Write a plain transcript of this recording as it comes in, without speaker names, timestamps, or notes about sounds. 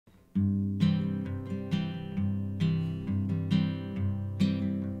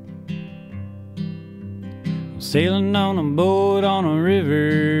Sailing on a boat on a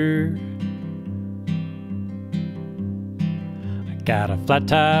river. I got a flat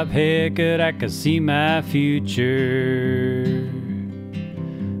top haircut, I can see my future.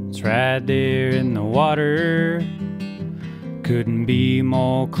 It's right there in the water, couldn't be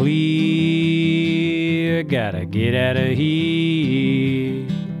more clear. Gotta get out of here.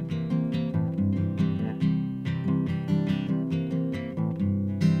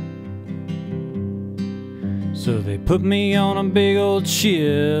 So they put me on a big old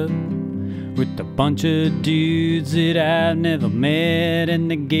ship with a bunch of dudes that I've never met, and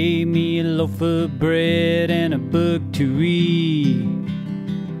they gave me a loaf of bread and a book to read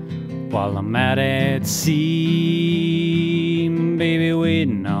while I'm out at sea, baby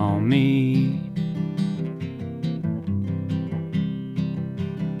waiting on me.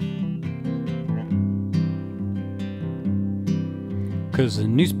 'Cause the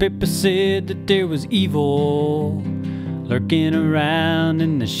newspaper said that there was evil lurking around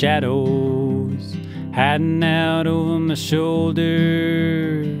in the shadows, hiding out over my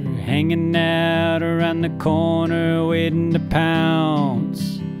shoulder, hanging out around the corner, waiting to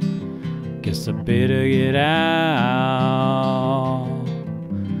pounce. Guess I better get out.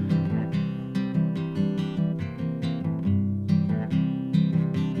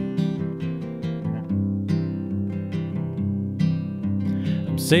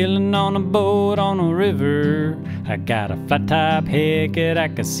 Sailing on a boat on a river. I got a flat top haircut, I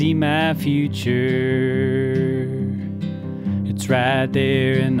can see my future. It's right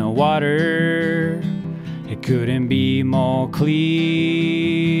there in the water, it couldn't be more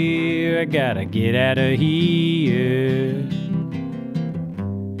clear. I gotta get out of here.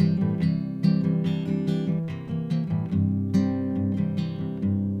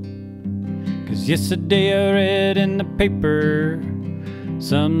 Cause yesterday I read in the paper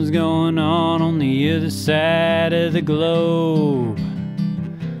something's going on the other side of the globe.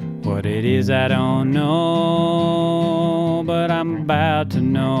 What it is I don't know, but I'm about to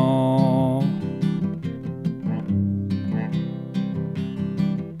know.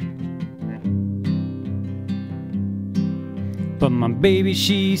 But my baby,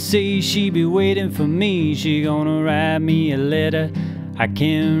 she says she be waiting for me. She gonna write me a letter I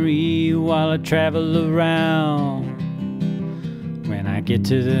can read while I travel around. When I get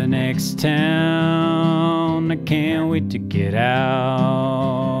to the next town, I can't wait to get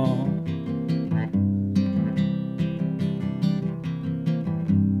out.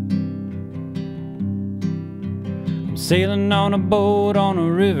 I'm sailing on a boat on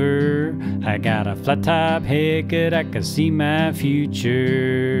a river. I got a flat top haircut, I can see my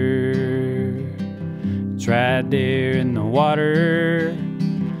future. It's right there in the water,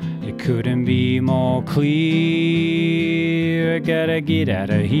 it couldn't be more clear. I gotta get out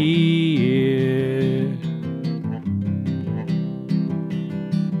of here.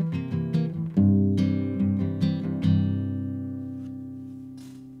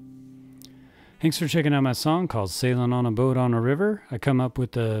 Thanks for checking out my song called Sailing on a Boat on a River. I come up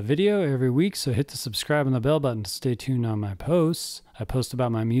with a video every week, so hit the subscribe and the bell button to stay tuned on my posts. I post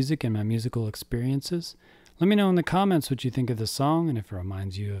about my music and my musical experiences. Let me know in the comments what you think of the song and if it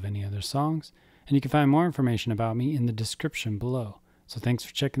reminds you of any other songs. And you can find more information about me in the description below. So thanks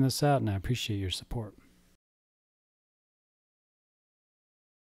for checking this out, and I appreciate your support.